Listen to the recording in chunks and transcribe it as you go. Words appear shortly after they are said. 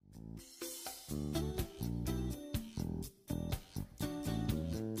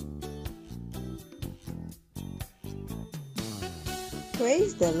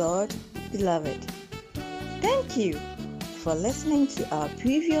Praise the Lord, beloved. Thank you for listening to our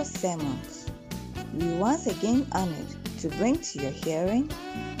previous sermons. We once again honored to bring to your hearing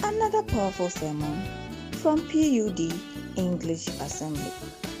another powerful sermon from PUD English Assembly.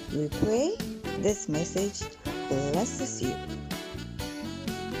 We pray this message blesses you.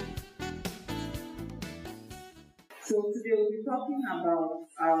 So today we'll be talking about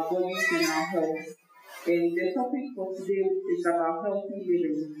our bodies and our health. And the topic for today is about healthy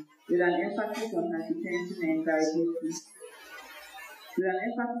living with an emphasis on hypertension and diabetes.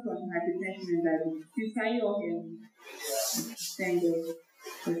 Please can you all hear me? Thank you.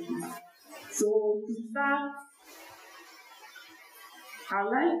 So to start, I'd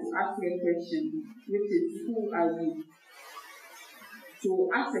like to ask you a question, which is, who are you? So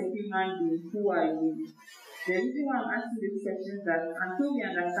as a human being, who are you? The reason why I'm asking this question is that until we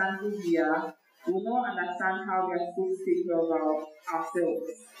understand who we are, we will not understand how we are supposed to take care of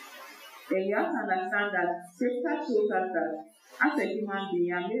ourselves. And we have to understand that Scripture shows us that as a human being,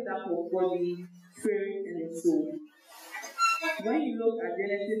 you are made up of body, spirit, and a soul. When you look at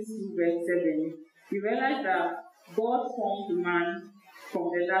Genesis 2 verse 7, you realize that God formed man from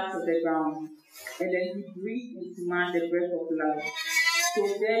the dust of the ground, and then he breathed into man the breath of life. So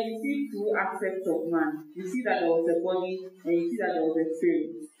there you see two aspects of man. You see that there was a body, and you see that there was a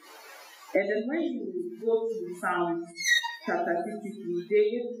spirit. And then when you go to Psalm chapter 53,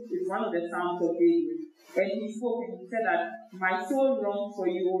 David is one of the Psalms of David. And he spoke and he said that my soul longs for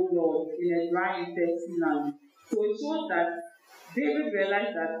you, O Lord, in a dry and thirsty land. So it shows that David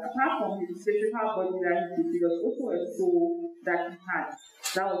realized that apart from his physical body that he could see, there was also a soul that he had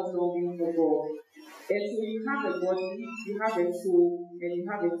that was longing for God. And so you have a body, you have a soul, and you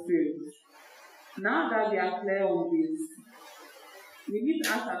have a spirit. Now that we are clear on this, we need to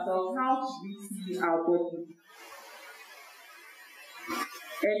ask ourselves, how should we see our body?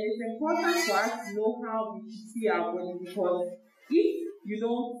 And it's important for us to know how we should see our body, because if you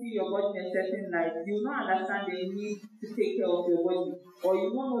don't see your body in a certain light, you will not understand the need to take care of your body, or you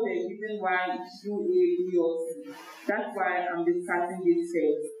don't know the reason why you should do A, B, or C. That's why I'm discussing this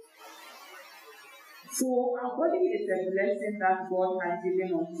first. So our body is a blessing that God has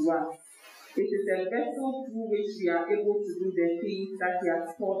given unto us. It is a vessel through which we are able to do the things that He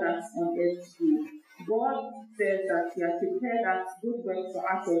has called us on earth to do. God says that He has prepared us good works for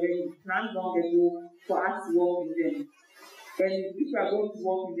us already, planned long ago for us to walk in them. And if we are going to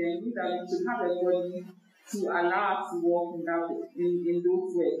walk in them, it means that we should have a body to allow us to walk in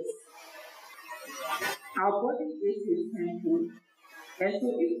those works. Our body is His temple. And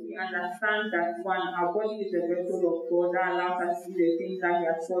so if we understand that, one, our body is a vessel of God that allows us to do the things that He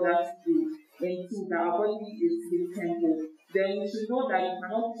has called us to do, and two, that our body is His temple, then we should know that we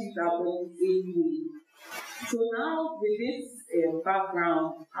cannot treat our body anyway. So now, with this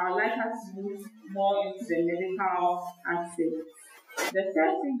background, I would like us to move more into the medical aspect. The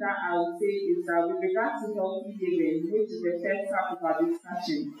first thing that I would say is that with regards to healthy living, which is the first part of our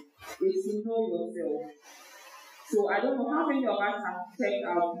discussion, is to know yourself. So I don't know how many of us have checked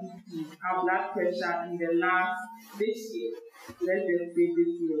our BP, our blood pressure in the this year. Let's just say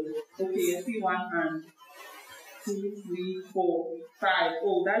this year. Okay, I see one hand. 2, 3, 4, 5.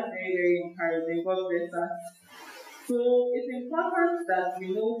 Oh, that's very, very encouraging. God bless us. So it's important that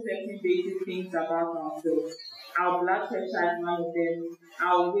we know certain basic things about ourselves. Our blood pressure is one of them.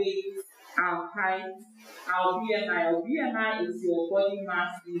 Our weight, our height, our BMI. Our BMI is your body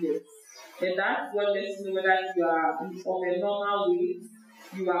mass index. And that's what lets you know whether you are of a normal weight,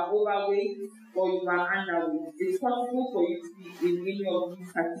 you are overweight, or you are underweight. It's possible for you to be in any of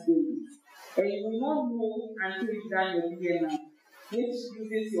these categories. And you will not know until you've done your BMI, which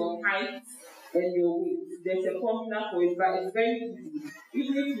uses your height and your weight. There's a formula for it, but it's very easy.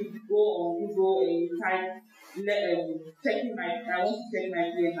 Even if you go on Google and you type, I want to check my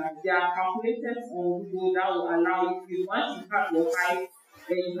BMI, there are calculators on Google that will allow you, once you have your height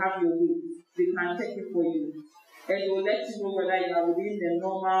and you have your weight, they can check it for you. And they will let you know whether you are within the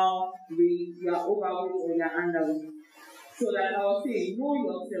normal weight, you are overweight, or you are underweight. So that I was saying, know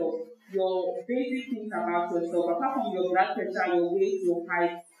yourself, your basic things about yourself, apart from your blood pressure, your weight, your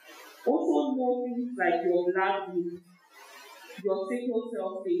height. Also know things like your blood group, your sickle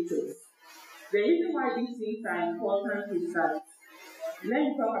cell status. The reason why these things are important is that, let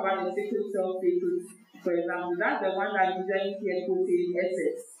me talk about the sickle cell status. For example, that's the one that usually hears people saying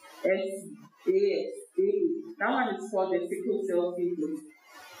SS, SC, AS, AA. That one is called the sickle cell status.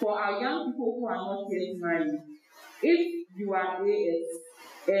 For our young people who are not yet married, if you are AS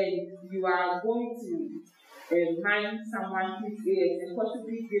and you are going to marry someone who is AS and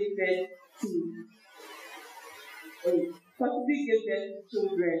possibly give birth to possibly give birth to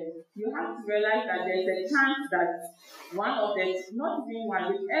children, you have to realize that there's a chance that one of them, not even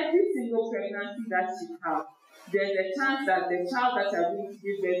one, with every single pregnancy that you have, there's a chance that the child that you're going to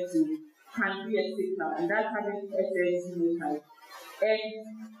give birth to can be a sickle, and that's having SS genotype. And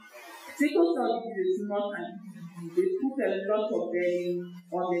sickle cell disease is not an easy disease. They put a lot of burden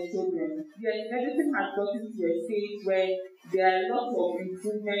on the children. Yes, medicine has gotten to a stage where there are a lot of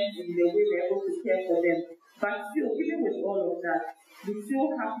improvements in the way we're able to care for them. But still, even with all of that, we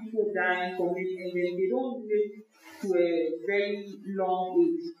still have people dying from it, and then they don't live to a very long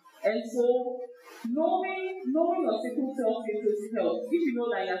age. And so, knowing your sickle cell status helps. If you know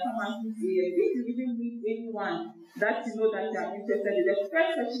that you're someone who's AS, if you even meet anyone that you know that you're interested in, the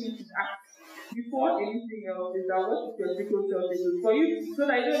first question you should ask before anything else is that what is your sickle cell status for you, so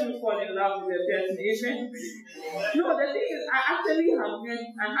that you don't even fall in love with the person. Amen. No, the thing is, I actually have met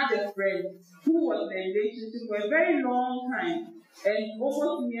and had a friend who was in a relationship for a very long time and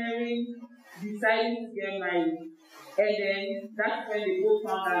almost nearing deciding to get married. And then that's when they both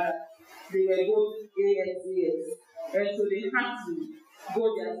found out that they were both AS. And so they had to go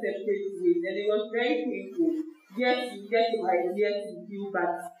their separate ways. And it was very painful. Yes, you get your ideas in you,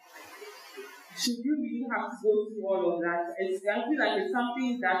 but should you really have to go through all of that? I feel like it's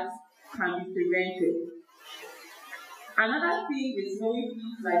something that can be prevented. Another thing is knowing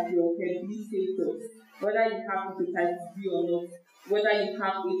things like your KB status, whether you have hepatitis B or not, whether you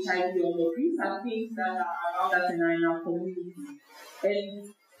have HIV or not. These are things that are around us in our community.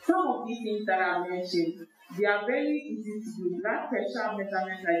 And some of these things that I mentioned, they are very easy to do. Blood pressure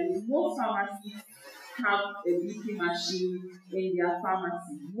measurement like this. Most pharmacies have a BP machine in their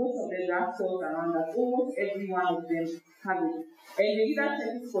pharmacy. Most of the drugstores around us, almost every one of them have it. And they either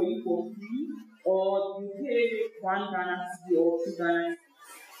check it for you for free, or you pay $1 or $2.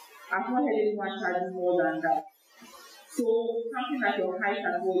 I've not heard anyone charging more than that. So something like your height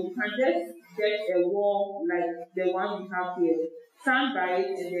as well, you can just get a wall like the one we have here, stand by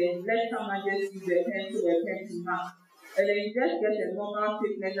it, and then let someone just use a pencil or a pen to mark. And then you just get a normal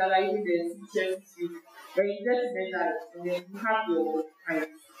tape measure like in the C-chest sheet, and you just measure it, and then you have your height.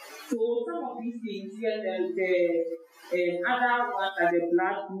 So some of these things, yes, the other ones are the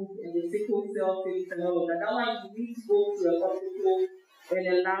blood group and the sickle cell things and all of that. That one you need to go to a hospital and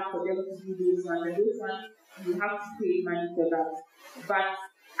a lab for them to do those ones, and those ones you have to pay money for that. But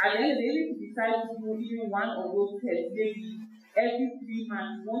at the end of the day, if you decide to do even one of those tests, maybe every 3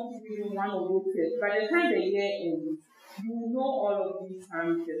 months, you want to do even one of those tests. By the time the year ends, you know all of these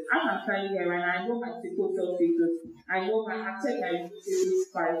parameters. As I'm standing here and I know my sickle cell status, I check my status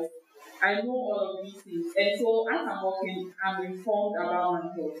twice, I know all of these things. And so as I'm working, I'm informed about my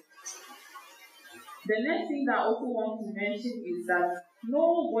health. The next thing that I also want to mention is that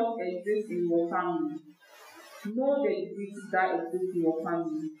know what exists in your family. Know the diseases that exist in your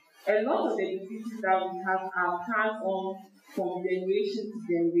family. A lot of the diseases that we have are passed on from generation to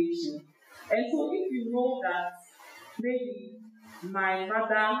generation. And so if you know that maybe my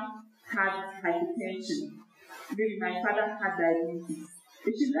mother had hypertension, maybe my father had diabetes,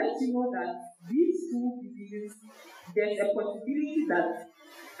 it should let you know that these two diseases, there's a possibility that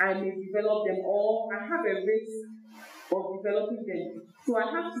I may develop them, or I have a risk of developing them. So I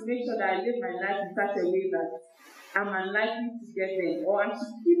have to make sure that I live my life in such a way that I'm unlikely to get them, or I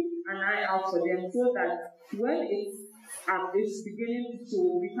should keep an eye out for them so that when it's beginning to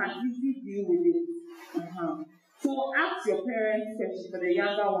show, we can easily deal with it. So ask your parents questions for the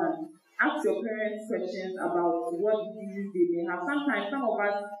younger ones. Ask your parents questions about what diseases they may have. Sometimes some of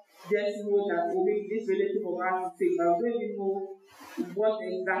us just know that maybe this relative of ours is sick, but we don't even know what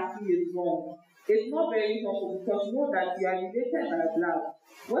exactly is wrong. It's not very helpful because know that you are related by blood.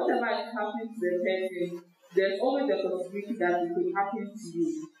 Whatever is happening to the person, there's always a possibility that it could happen to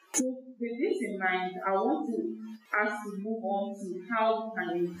you. So with this in mind, I want to ask to move on to how we can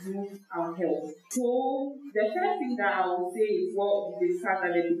improve our health. So the first thing that I will say is what we discussed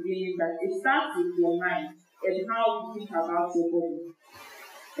at the beginning, that it starts with your mind and how you think about your body.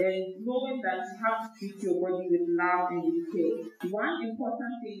 And knowing that you have to treat your body with love and with care. One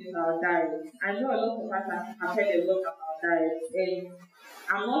important thing is our diet. I know a lot of us have heard a lot about diet, and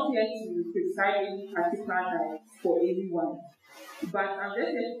I'm not here to prescribe any particular diet for anyone. But I'm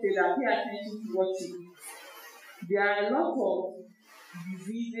just here to say that pay attention to what you eat. There are a lot of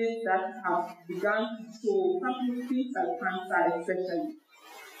diseases that have begun to show, things like cancer especially.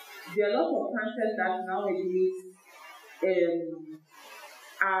 There are a lot of cancers that nowadays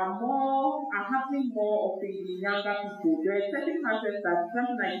are happening more often in younger people. There are certain cancers that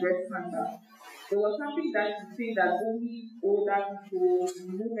something like breast cancer. There was something that you think that only older people,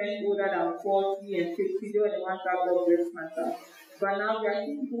 women older than 40 and 50, they were the ones that got breast cancer. But now we are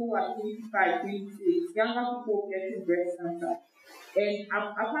seeing people who are 25, 26, younger people getting breast cancer. And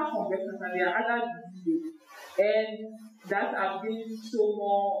apart from breast cancer, there are other diseases. And that have been shown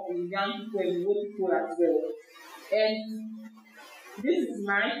more in young people and old people as well. And this is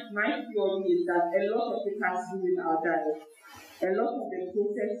my theory is that a lot of it has to do with our diet. A lot of the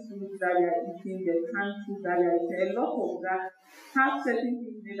processed foods that we are eating, the canned food that we are eating, a lot of that have certain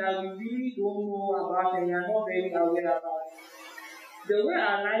things that we really don't know about and we are not very aware about. The way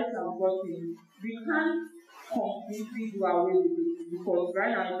our lives have gotten, we can't completely do away with it because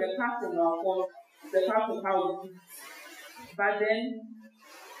right now it's a part of our fault, it's a part of how we eat. But then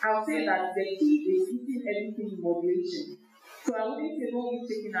I'll say that the key is eating everything in moderation. So I wouldn't say don't eat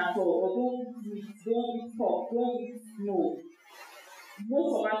chicken at all, or don't eat pork, don't eat no.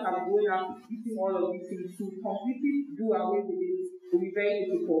 Most of us have grown up eating all of these things. To completely do away with it will be very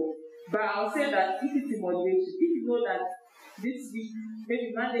difficult. But I'll say that eat it in moderation. If you know that this week,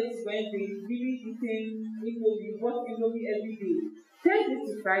 maybe Monday to Wednesday, really eating Indomie, watch Indomie every day. Take it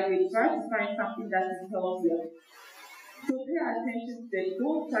to Friday, try to find something that is healthier. So pay attention to that.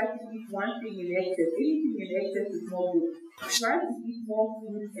 Don't try to eat one thing in excess. Anything in excess is not good. Try to eat more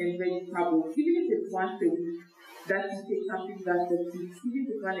fruits and vegetables. Even if it's once a week, that you take something that's a fruit. Even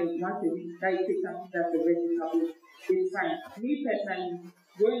if it's once a week, that you take something that's a vegetable. It's fine. Me personally,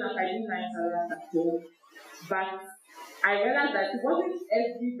 growing up, I didn't like salad at all. But I realized that it wasn't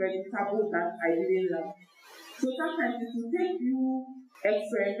every vegetable that I didn't like. So sometimes it will take you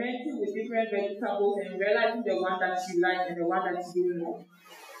experimenting with different vegetables and realizing the one that you like and the one that you don't like.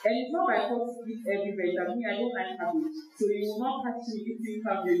 And it's not by force to eat every vegetable. I don't like cabbage. So you will not catch me eating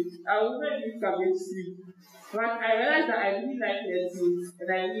cabbage. I will not eat cabbage too. But I realized that I really like lettuce and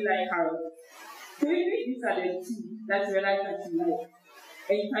I really like carrots. So even these are the two that you realize that you like.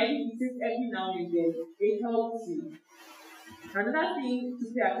 And you can eat it every now and then. It helps you. Another thing to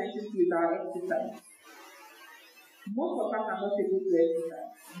pay attention to is our exercise. Most of us are not able to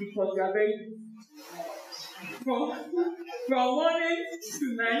exercise because we are very busy. From morning to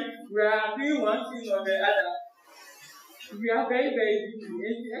night, we are doing one thing or the other. We are very, very busy.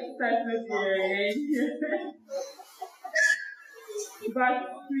 And the exercise is very But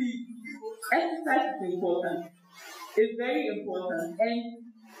please, exercise is important. It's very important. And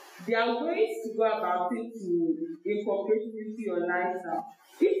there are ways to go about it to incorporate it into your lifestyle.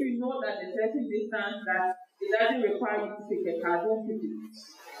 If you know that a certain distance that it doesn't require you to take a car, don't take it.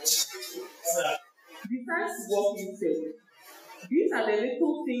 Besides walking safe, these are the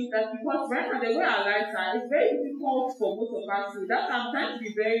little things that, because right now the way our lives are, it's very difficult for most of us to. That I'm trying to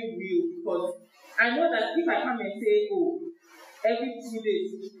be very real because I know that if I come and say, oh, every 2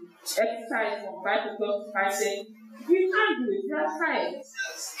 days, exercise from 5 o'clock to 5:10, we can't do it, we are tired.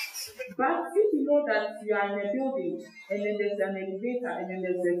 But if you know that you are in a building and then there's an elevator and then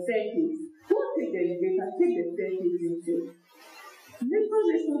there's a staircase, don't take the elevator, take the staircase instead.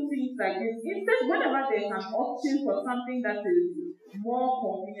 Little things like this. Instead, whenever there's an option for something that is more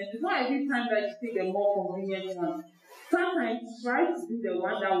convenient, it's not every time that you take the more convenient one. Sometimes try to do the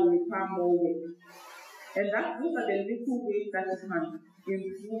one that will require more work. And those are the little ways that you can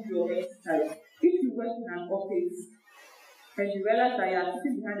improve your exercise. If you work in an office and you realize that you are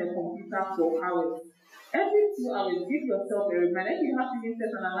sitting behind a computer for hours, every 2 hours, give yourself a reminder. If you have to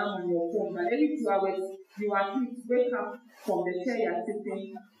set an alarm on your phone, but every 2 hours, you are to wake up from the chair you are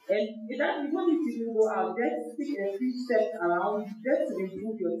sitting. And you don't need to even go out, just take a few steps around just to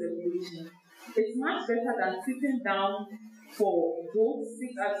improve your circulation. It's much better than sitting down for those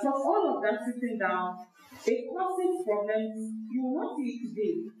 6 hours. For all of that sitting down, it causes problems. You will not see it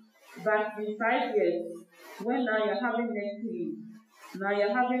today, but in 5 years, when now you're having neck pain, now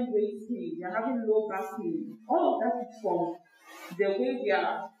you're having waist pain, you're having low back pain, all of that is from the way we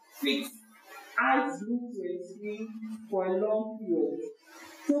are fixed, eyes glued to a screen for a long period.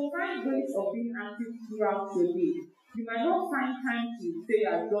 So find ways of being active throughout your day. You might not find time to say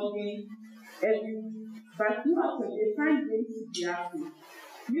you're jogging but throughout your day, find ways to be active.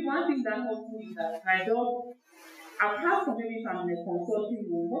 One thing that helps me is that my dog, apart from maybe if I'm in a consulting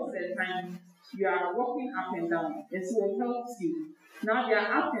room, most of the time you are walking up and down, and so it helps you. Now there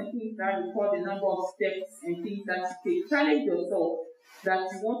are apps and things that record the number of steps and things that you take. Challenge yourself that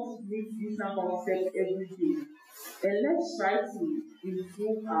you want to meet this number of steps every day. And let's try to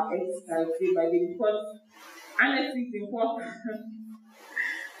improve our exercise day by day because honestly it's important.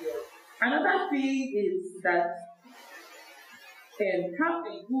 Another thing is that have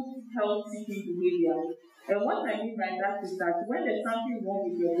a good health seeking behavior. And what I mean by that is that when there's something wrong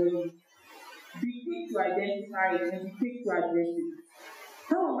with your body, be quick to identify it and be quick to address it.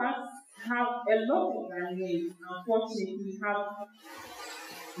 Some of us have a lot of Ghanaians, unfortunately, have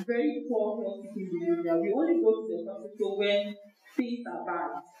very poor health seeking behavior. We only go to the hospital when things are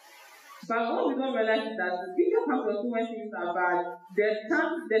bad. But what we don't realize is that the bigger comes to when things are bad,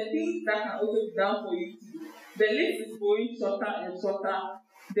 the things that can also be done for you too. The list is going shorter and shorter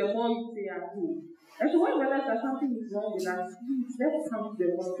the more you stay at home. And so when we realize that something is wrong with us, please let's come to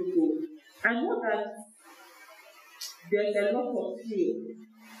the hospital. I know that there's a lot of fear.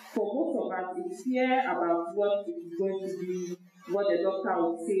 For most of us, it's fear about what it is going to be, what the doctor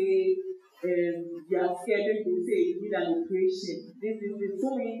will say. You are scared to say you need an operation. There's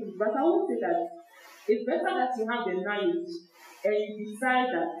so many things. But I would say that it's better that you have the knowledge and you decide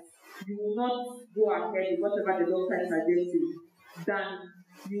that you will not go ahead with whatever the doctor is suggesting, than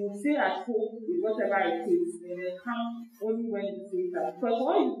you will stay at home with whatever it takes and then come only when it's later. Because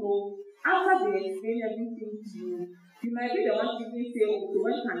all you know, after they explain everything to you, you might be the one to say, oh, so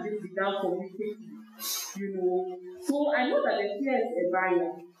when can this be done for me quickly? So I know that the fear is a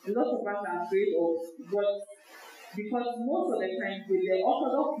barrier. A lot of us are afraid of what, because most of the time with the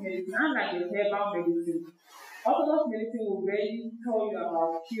orthodox medicine, unlike the herbal medicine, orthodox medicine will really tell you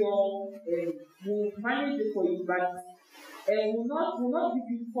about cure and will manage it for you, but will not give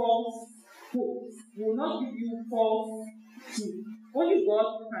you false hope, will not give you false truth. Only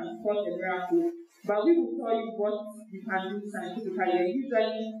God can cause a miracle, but we will tell you what you can do scientifically, and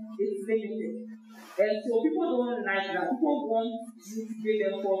usually it's limited. And so people don't like that. People want you to give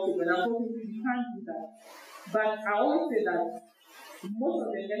them false hope, and unfortunately you can't do that. But I always say that most of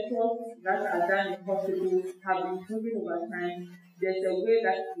the methods that are done in hospitals have been proven over time. There's a way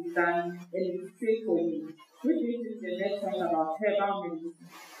that it's done and it's safe for you. Which is the next point about herbal medicine.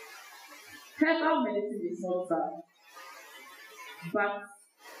 Herbal medicine is not bad. But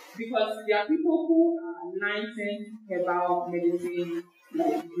because there are people who are licensed herbal medicine,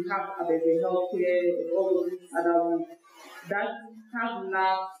 like you have the healthcare and all of these other ones that have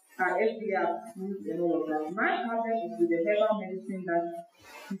labs, are FDA approved and all of that. My problem is with the herbal medicine that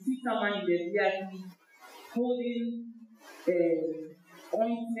you see someone in the VIP holding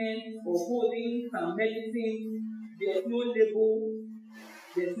ointment or holding some medicine, there's no label,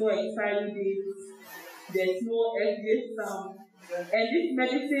 there's no expiry date, there's no FDA stamp. And this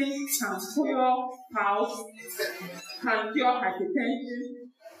medicine can cure pulse, can cure hypertension,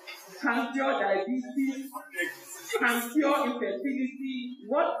 can cure diabetes, can cure infertility.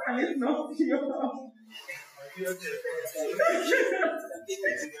 What can it not cure? It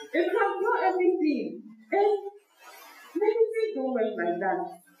can cure everything. And medicine don't work like that.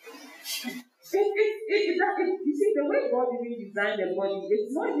 You see, the way God even designed the body,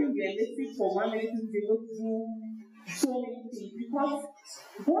 it's not even realistic for one medicine to be able to do so many things, because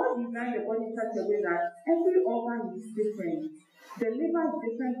God designed the body in such a way that every organ is different. The liver is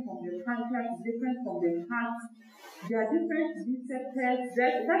different from the pancreas, is different from the heart. There are different receptors.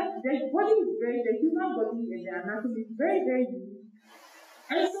 The body is the human body and the anatomy is very, very unique.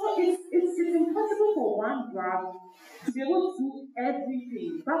 And so it's impossible for one drug to be able to do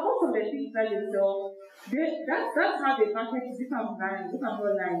everything. But most of the things that they sell, that's how they market it. If I'm lying,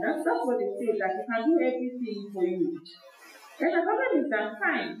 that's what they say, that they can do everything for you. And the problem is that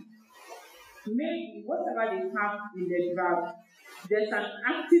fine, maybe whatever they have in the drug, there's an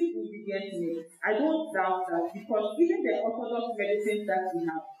active ingredient in it. I don't doubt that, because even the orthodox medicines that we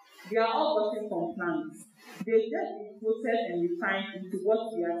have, they are all gotten from plants. They just been processed and refined into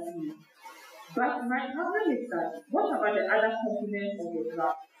what we are seeing. But my problem is that, what about the other components of the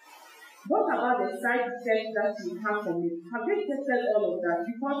drug? What about the side effects that you have from it? Have they tested all of that?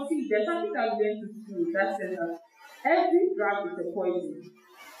 Because see, there's something that we learned to school that says that every drug is a poison.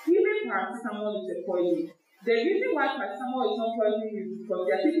 Even paracetamol is a poison. The reason why paracetamol is not poison is because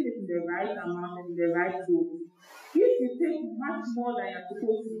they are taking it in the right amount and in the right dose. If you take much more than you're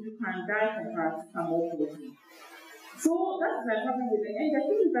supposed to, you can die from paracetamol poisoning. So that's the problem with it. And the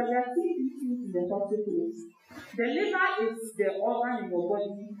thing is that we are seeing these things in the hospitals. The liver is the organ in your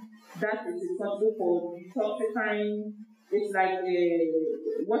body that is responsible for detoxifying. It's like a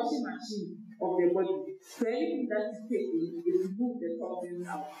washing machine of the body. So anything that you take in, it removes the toxins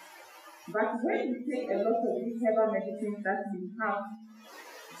out. But when you take a lot of these herbal medicines that you have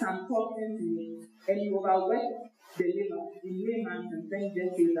some toxins in it, and you overwork the liver in layman's and then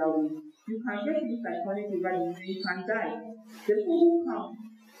just say that way, you can get things like chronic liver disease, you can die. The people who come,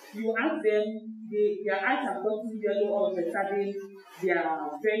 you ask them, their eyes have gotten yellow all of a sudden, they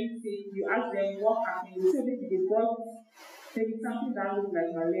are very sick, you ask them what happened, you say maybe they got maybe something that looks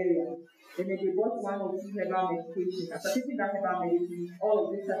like malaria, and then they bought one or two herbal medications. After taking that herbal medicine, all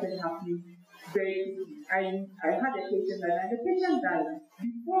of this started happening very quickly. I had a patient like that, and the patient died.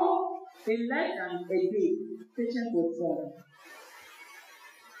 Before, in less than a day, the patient was born.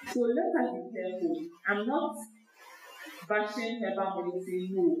 So let us be careful. I'm not bashing herbal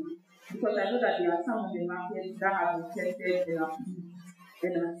medicine, no, because I know that there are some on the market that have been tested and approved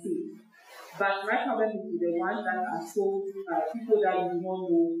and are safe. But my problem is the ones that are sold by people that we don't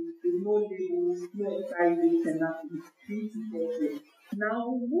know, with no labels, no expiry dates, and nothing. Please be careful.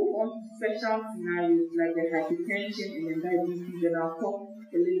 Now we move on to special scenarios like the hypertension and the diabetes, and I'll talk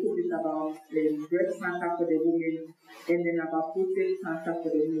a little bit about breast cancer for the women and then about prostate cancer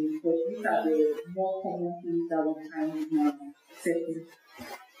for the men, because these are the more common things that we find in our setting.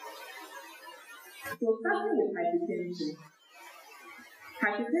 So starting with hypertension.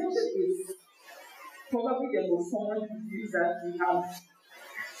 Hypertension is probably the most common disease that we have.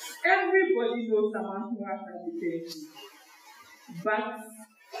 Everybody knows someone who has hypertension.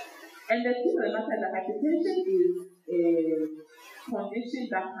 And the thing of the matter is that hypertension is a condition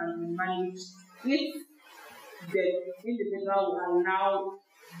that can be managed if the individual will allow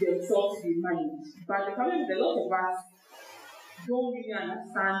themselves to be managed. But the problem is a lot of us don't really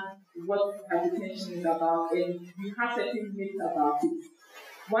understand what hypertension is about, and we have certain myths about it.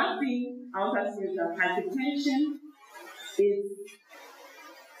 One thing I want to say is that hypertension is,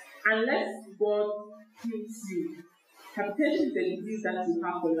 unless God heals you, hypertension is a disease that you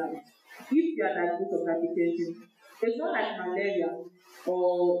have for life. If you are diagnosed with hypertension, it's not like malaria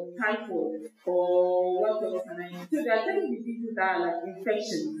or typhoid or what else can I mean. So there are certain diseases that are like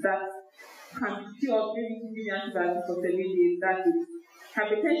infections that can be cured, maybe giving antibiotics for 7 days. That is,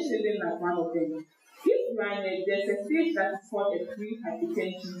 hypertension isn't like one of them. If you are in there's a stage that is called a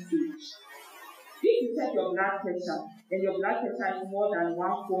pre-hypertension stage. If you check your blood pressure and your blood pressure is more than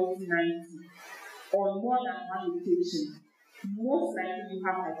 140/90 or more than one mutation, most likely you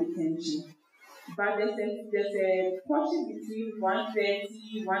have hypertension. But there's a portion between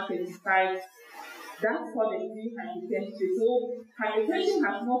 130, 135. That's called a pre-hypertension. So hypertension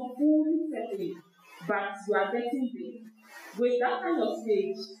has not fully set in, but you are getting there. With that kind of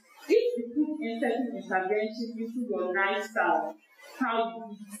stage, if you put in certain intervention into your lifestyle, how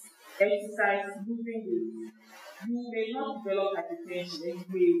you eat, exercise, moving weight, you may not develop hypertension and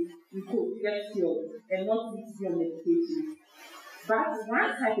you could get cured and not need your medication. But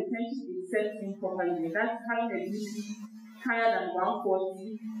once hypertension is set in properly, that's having a BP higher than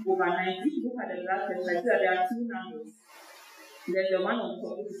 140/90. If you look at the blood pressure, there are two numbers. There's the one on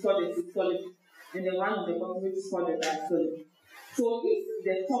top, which is called the systolic, and the one on the bottom, which is called the diastolic. So if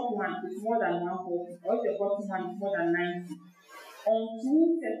the top one is more than 140, or the bottom one is more than 90, on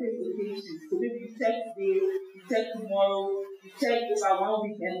two separate occasions, so maybe you check today, you check tomorrow, you check over 1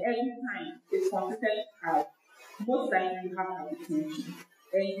 week, and every time it's consistent high, most likely you have hypertension.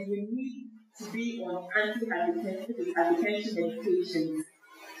 And you will need to be on anti-hypertension, hypertension medications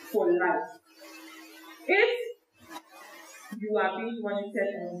for life. If you are being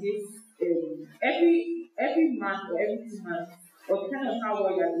monitored on this every month or every 2 months, or depending on how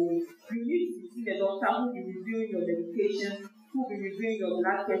well you are doing, you need to see the doctor who will be reviewing your medication, who will be reviewing your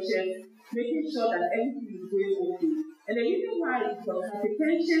blood pressure, making sure that everything is going okay. And the reason why is because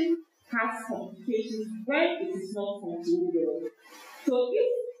hypertension has complications when it is not controlled well. So if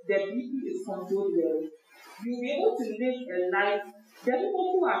the BP is controlled well, you'll be able to live a life. There are people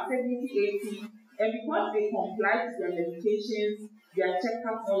who are 70, 80, and because they comply to their medications, their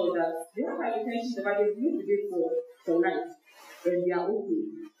checkups, all of that, they have hypertension, but they need to live for life, and they are okay.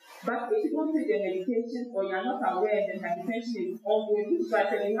 But if you don't take the medication or you are not aware that hypertension is ongoing, this is why I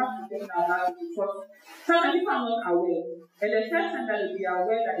said you have to think about it, because some people are not aware. And the first time that they'll be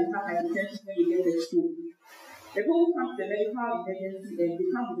aware that they have hypertension when they get the stroke. The people who come to the medical emergency and they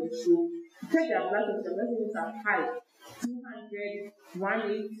come with a stroke, you check their blood pressure, the blood levels are high, 200,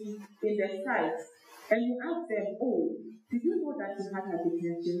 180 in the size. And you ask them, oh, did you know that you had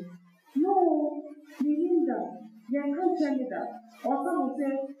hypertension? No, Melinda, yeah, I can't tell you that. Or some will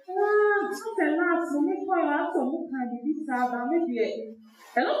say, something else, so maybe I have some kind of visa, but maybe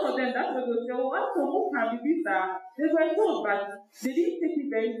a lot of them, that's what they'll say, oh, I'm so kind of visa. They were told, but they didn't take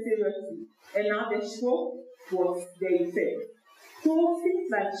it very seriously. And now the stroke was their effect. So things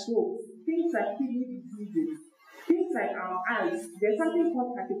like stroke, things like kidney diseases, things like our eyes, there's something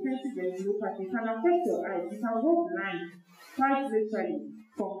called hypertensive retinopathy. It can affect your eyes. You can go blind, quite literally,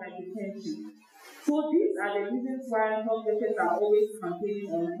 from hypertension. So these are the reasons why health workers are always campaigning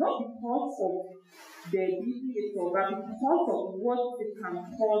on, not because of the BP itself, but because of what it can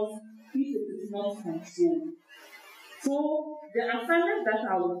cause if it is not controlled. So the assignment that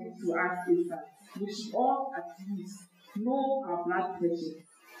I will give to us is that we should all at least know our blood pressure.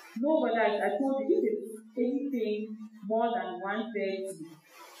 Know whether I told you if it's anything more than 130,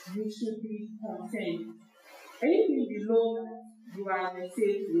 you should be concerned. Anything below that, you are in a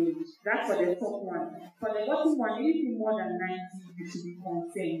safe range. That's for the top one. For the bottom one, anything more than 90, you should be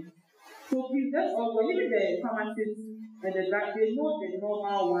concerned. So please, that's all. When even the pharmacist and the guy, they know the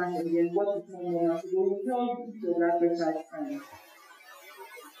normal one and then what is not normal. So they will tell you if your blood pressure is fine.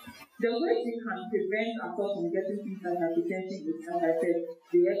 The way we can prevent ourselves from getting things like hypertension is, as I said,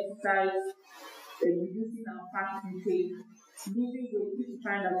 the exercise, reducing our fat intake, losing weight if you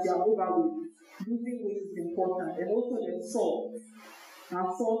find that you are overweight. Losing weight is important, and also the salt,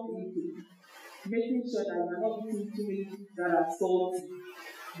 our salt intake, making sure that we are not eating too many foods that are salty.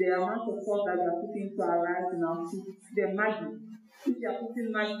 The amount of salt that we are putting to our rice and our food, the Maggi. If you are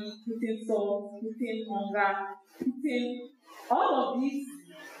putting Maggi, putting salt, putting hunger, putting all of these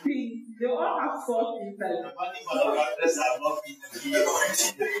things, they all have salt inside. So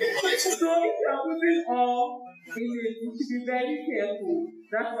if you are putting all in it, you should be very careful.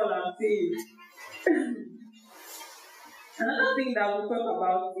 That's what I'm saying. Another thing that we'll talk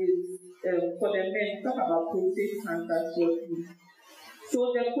about is for the men, talk about prostate cancer shortly.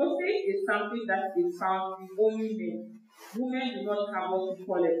 So the prostate is something that is found in only men. Women do not have what we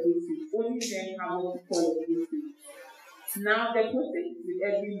call a prostate. Only men have what we call a prostate. Now the prostate is with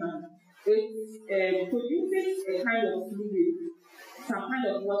every man. It produces a kind of fluid, some kind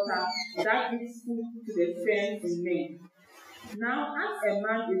of water that gives food to the sperm in men. Now, as a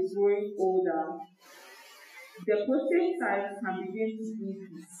man is growing older, the prostate size can begin to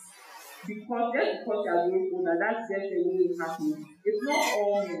increase. Because just because you are growing older, that's just the way it happens. It's not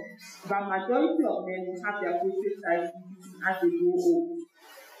all men, but majority of men will have their prostate size increasing as they grow old.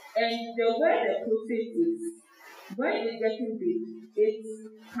 And the way the prostate is, when it's getting big, it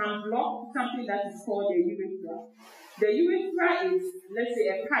can block something that is called the urethra. The urethra is, let's say,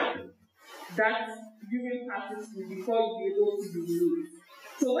 a pipe that urine passes through before you be able to urinate.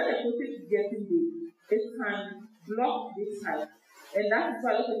 So when the prostate is getting big, it can block this pipe. And that is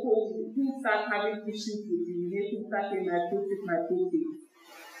why a lot of people start having issues with urination, start saying my prostate.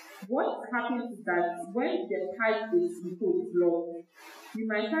 What happens is that when the pipe is blocked, you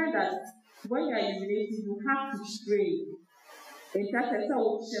might find that when you are urinating, you have to strain. And that's a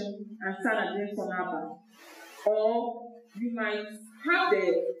option and start again for another. Or you might have the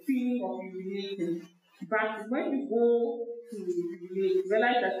feeling of urinating, but when you go to urinate, you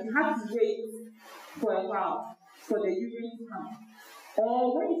realize that you have to wait for a while for the urine to come.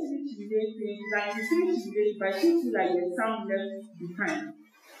 Or when you finish urinating, like you finish urinating, but you feel like there's some left behind.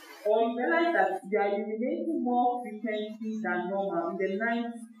 Or you realize that you are urinating more frequently than normal. In the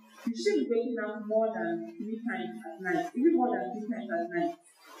night, you should be waking up more than 3 times at night, even more than 3 times at night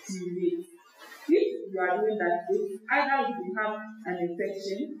to urinate. If you are doing that, either you have an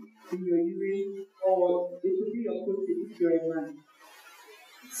infection in your urine or it could be your prostate if you're a man.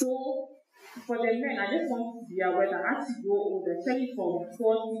 So, for the men, I just want to be aware that as you grow older, especially from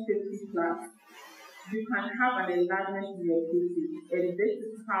 40, 50 plus, you can have an enlargement in your prostate. And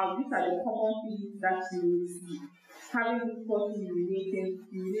these are the common things that you will see. Having difficulty urinating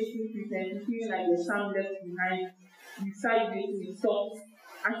frequently, feeling like there's some left behind, you start urinating, it stops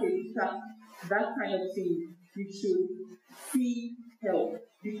as a discharge, that kind of thing, you should see help.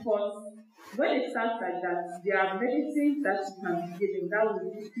 Because when it starts like that, there are medicines that you can be given that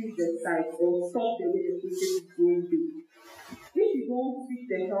will decrease the size or stop the way the prostate is going big. If you don't seek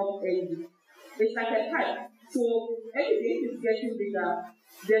the help early, it's like a pipe. So every day it is getting bigger.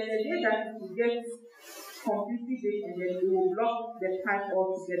 There's a day that it will get completely big and then it will block the pipe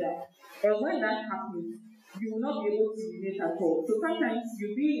altogether. And when that happens, you will not be able to urinate at all. So sometimes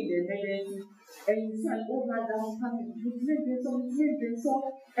you'll be in the emergency and you say, oh my God, I'm coming.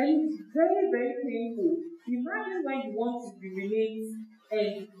 And it's very, very painful. Imagine when you want to urinate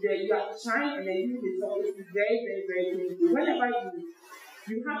and you are trying and then you do this, it's very, very, very painful. Whenever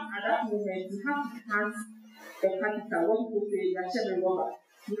you have at that moment, you have to pass a catheter, what people say, a rubber.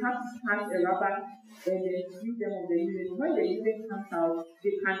 You have to pass a rubber and then use them on the urine. When the urine comes out,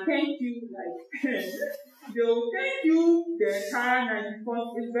 they can thank you like they will thank you the entire night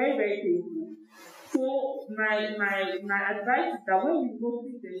because it's very, very painful. So my advice is that when you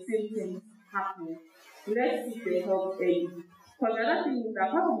notice the same things happening, let's seek the help early. Because the other thing is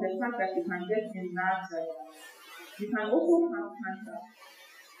that apart from the fact that you can get enlarged, you can also have cancer.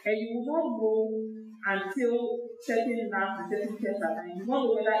 And you will not know until certain labs and certain tests are done. You won't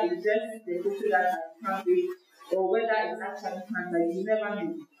know whether it's just the prostate that has cancer or whether it's actually cancer. You never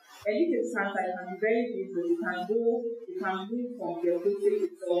know. And if it's cancer, it can be very dangerous. You can move from the prostate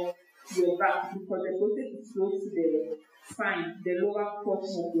itself to your back because the prostate is close to the spine, the lower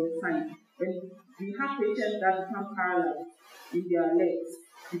portion of your spine. And we have patients that become paralyzed in their legs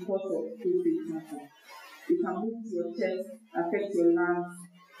because of prostate cancer. It can move to your chest, affect your lungs,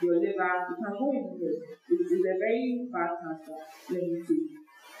 your liver. It can go anywhere. It is a very bad cancer, let me say.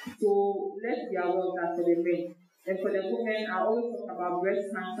 So let's be aware of that for the men. And for the women, I always talk about breast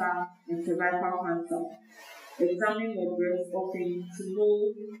cancer and cervical cancer. Examine your breast often to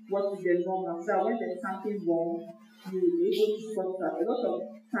know what is the normal. So when there's something wrong, you're able to spot that. A lot of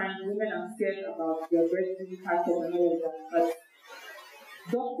times, women are scared about their breast being cut off and all of that. But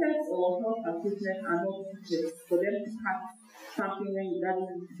doctors or health practitioners are not teachers for them to cut something when it doesn't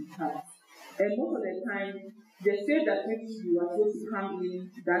need to be cut. And most of the time, the state that which you are supposed to come in,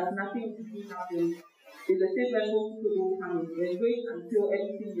 that nothing really happens, is the state when most people don't come in. They wait until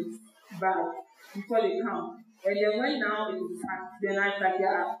everything is bad before they come. And then when now it is cut, then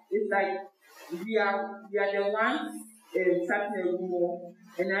it's like we are the ones starting a rumor,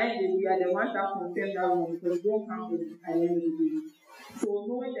 and we are the ones that confirm that rumor because we don't come in at the end of the day. So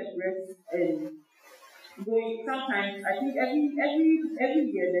knowing the breast and going sometimes I think every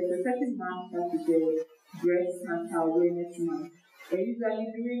year there's a certain month that is the breast cancer awareness month. And usually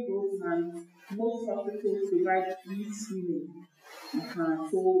during those months, most hospitals provide free screening.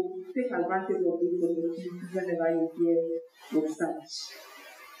 So take advantage of those opportunities whenever you hear of such.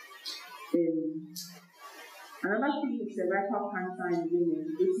 Another thing with cervical cancer in women,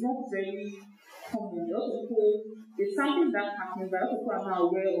 it's not very common. A lot of people, it's something that happens, but a lot of people are not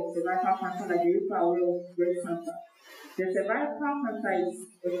aware of cervical cancer like they are aware of breast cancer. The cervical cancer is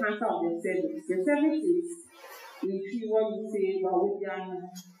a cancer of the cervix. The cervix is in what you say,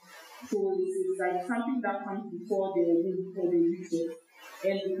 so it's like something that comes before the uterus.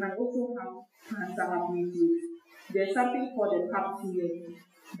 And you can also have cancer happening to it. There's something called a pap smear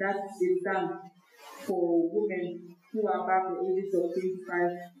that is done for women who are above the ages of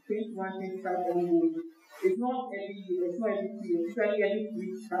 21, 25 onwards. It's not every year, it's not every 2 years, it's every 3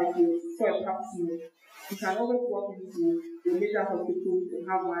 to 5 years. It's called a pap smear. You can always walk into the major hospital to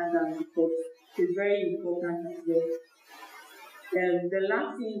have one done because it's very important as well. The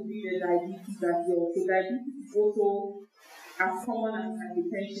last thing will be the diabetes as well. So diabetes is also as common as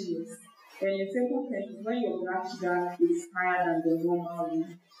hypertension is. And in simple terms, when your blood sugar is higher than the normal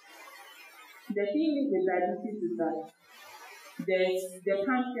range. The thing with diabetes is that the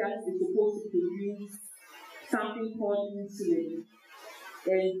pancreas is supposed to produce something called insulin.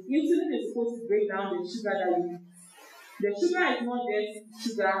 And insulin is supposed to break down the sugar that you eat. The sugar is not just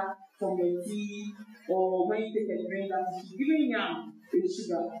sugar from your tea or when you take a drink that is even yam is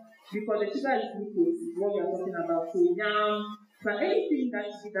sugar. Because the sugar is glucose, is what we are talking about. So yam, but anything that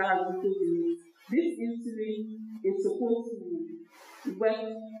has glucose in it, this insulin is supposed to work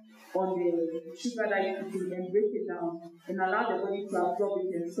on the sugar that you eat and break it down and allow the body to absorb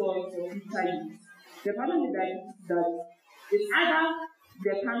it and store it for future use. The problem with that is that it's either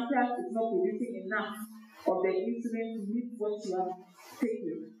the pancreas is not producing enough of the insulin to meet what you are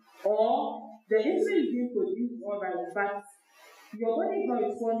taking, or the insulin is being produced all right, but your body is not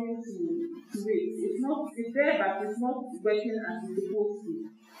responding to it. It's there, but it's not working as it's supposed to.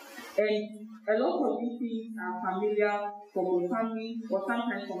 And a lot of these things are familiar from your family or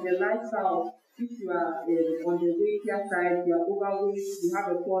sometimes from your lifestyle. If you are on the weightier side, you are overweight, you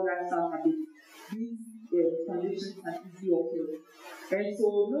have a poor lifestyle habit, these conditions can easily occur. And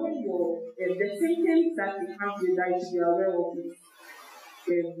so knowing the symptoms that you have with that, you should be aware of it.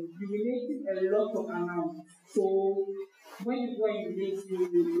 Urinating a lot of amount. So when you go and urinate,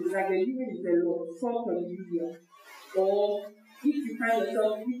 it's like the urine is a lot, salt or urea. Or if you find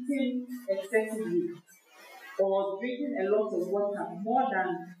yourself eating excessively or drinking a lot of water, more than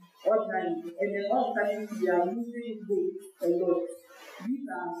ordinary, and then all of a sudden you are losing weight a lot. These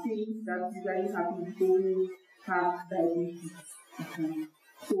are things that usually happen before you have diabetes.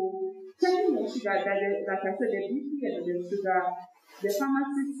 So checking your sugar, like I said, the BP and the sugar, the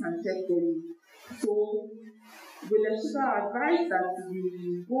pharmacist can check for you. So with the sugar, I advise that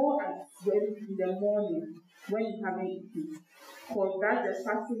you go in the morning when you haven't eaten. Because that's the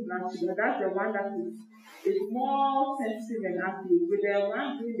fasting blood sugar. That's the one that is more sensitive and active. With the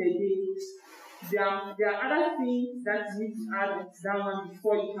one during the day, there are other things that you need to add to that one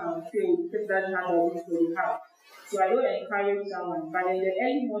before you can say, take that have or you have. So I don't encourage that one. But in the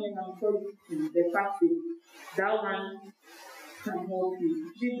early morning, I'm sorry, the fasting, that one can help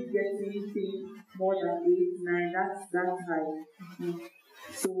you. If you get anything more than 8, 9, that's high.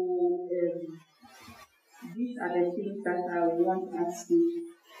 So these are the things that I want to ask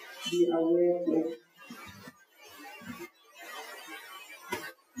you. be aware of.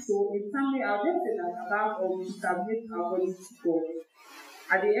 So in summary, I'll just say that about or we submit our bodies to God.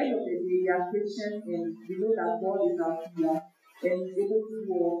 At the end of the day, we are Christians and we know that God is our healer and is able to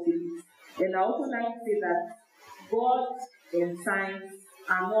do all things. And I also like to say that God and science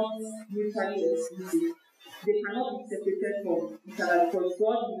are not mutually exclusive. They cannot be separated from each other because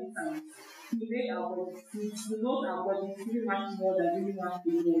God needs science. He made our bodies. He knows our bodies pretty much more than anyone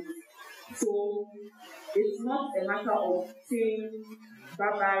could know. So it's not a matter of saying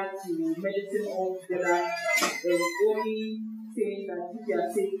bye-bye to medicine altogether and only saying that if you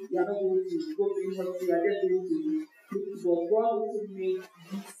are sick, you are not going to go to the hospital, you are just going to look to God. God also made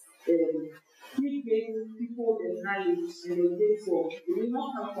this, He gave people the knowledge and the wisdom. It did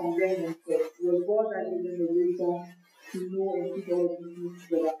not come from them themselves. It was God that gave them the wisdom to know and put all these things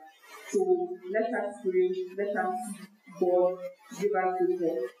together. So let us pray, let us seek God to give us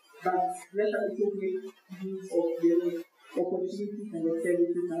wisdom, but let us also make use of the opportunities and the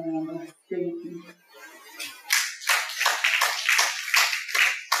services around us. Thank you.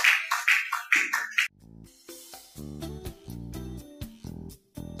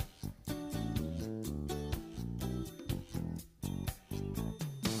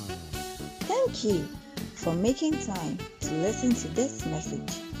 Thank you for making time to listen to this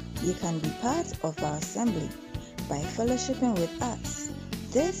message. You can be part of our assembly by fellowshipping with us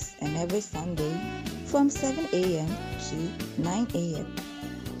this and every Sunday from 7 a.m. to 9 a.m.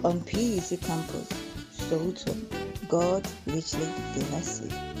 on PUC campus, Soweto. God richly bless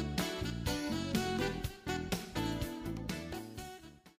you.